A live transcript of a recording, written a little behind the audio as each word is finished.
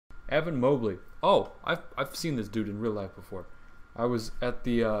Evan Mobley. Oh, I've seen this dude in real life before. I was at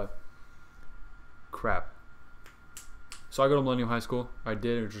the crap. So I go to Millennium High School. I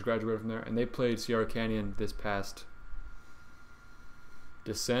did, or just graduated from there, and they played Sierra Canyon this past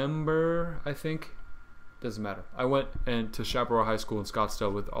December, I think. Doesn't matter. I went to Chaparral High School in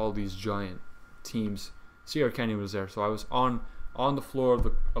Scottsdale with all these giant teams. Sierra Canyon was there, so I was on the floor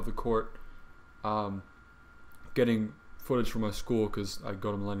of the court, getting footage from my school because I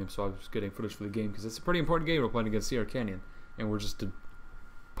go to Millennium, so I was getting footage for the game because it's a pretty important game. We're playing against Sierra Canyon, and we're just a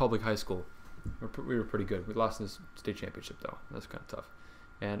public high school. We were pretty good. We lost in the state championship though. That's kind of tough.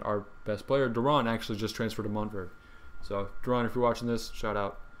 And our best player, Duran, actually just transferred to Montverde. So Duran, if you're watching this, shout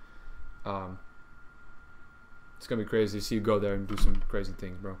out. It's gonna be crazy to see you go there and do some crazy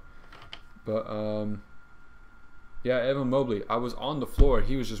things, bro. But yeah, Evan Mobley. I was on the floor.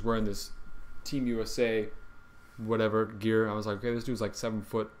 He was just wearing this Team USA whatever gear. I was like, okay, this dude's like 7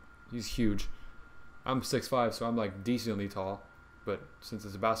 foot. He's huge. I'm 6'5", so I'm like decently tall. But since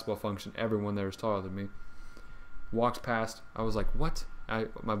it's a basketball function, everyone there is taller than me. Walked past. I was like, what?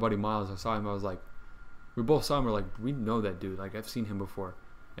 My buddy Miles, I saw him. I was like, we both saw him. We're like, we know that dude. Like, I've seen him before.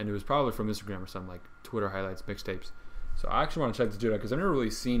 And it was probably from Instagram or something, like Twitter highlights, mixtapes. So I actually want to check this dude out because I've never really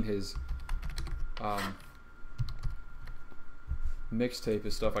seen his mixtape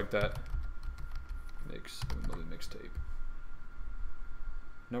and stuff like that. Mixtape.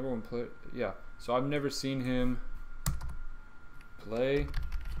 Number one player. Yeah. So I've never seen him play.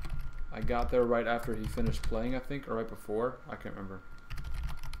 I got there right after he finished playing, I think, or right before. I can't remember.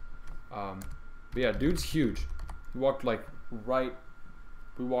 But yeah, dude's huge. He walked like right.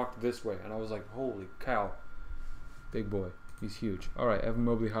 We walked this way, and I was like, holy cow. Big boy. He's huge. All right, Evan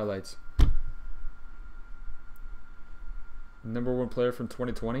Mobley highlights. Number one player from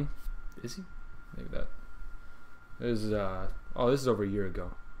 2020. Is he? Maybe that. This is this is over a year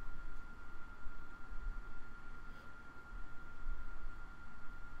ago.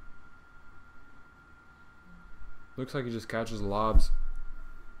 Looks like he just catches lobs.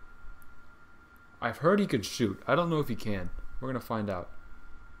 I've heard he could shoot. I don't know if he can. We're gonna find out.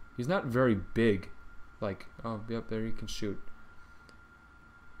 He's not very big. Like, oh, yep, there he can shoot.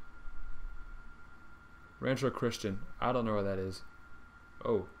 Rancho Christian. I don't know where that is.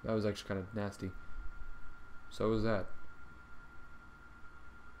 Oh, that was actually kind of nasty. So was that.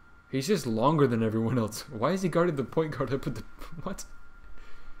 He's just longer than everyone else. Why is he guarding the point guard up at the... What?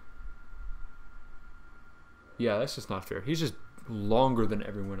 Yeah, that's just not fair. He's just longer than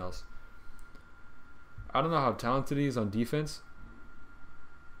everyone else. I don't know how talented he is on defense,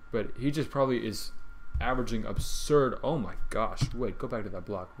 but he just probably is averaging absurd. Oh my gosh. Wait, go back to that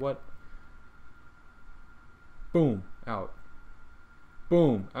block. What? Boom. Out.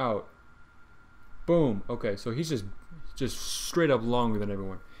 Boom. Out. Boom. Okay, so he's just straight up longer than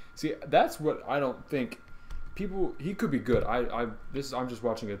everyone. See, that's what I don't think. People, he could be good. I'm just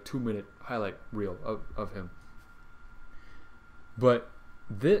watching a 2-minute highlight reel of him. But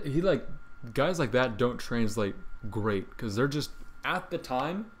guys like that don't translate great because they're just, at the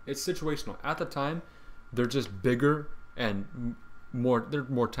time, it's situational. At the time, they're just bigger and they're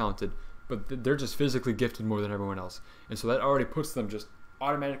more talented, but they're just physically gifted more than everyone else. And so that already puts them just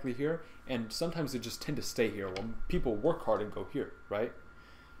automatically here, and sometimes they just tend to stay here while people work hard and go here, right?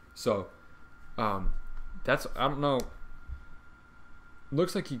 So that's, I don't know.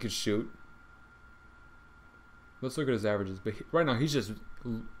 Looks like he could shoot. Let's look at his averages. But right now, he's just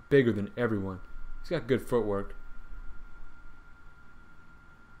bigger than everyone. He's got good footwork.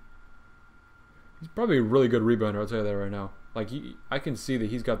 He's probably a really good rebounder, I'll tell you that right now. Like, I can see that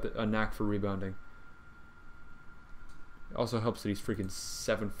he's got a knack for rebounding. It also helps that he's freaking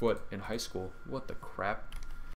 7 foot in high school. What the crap?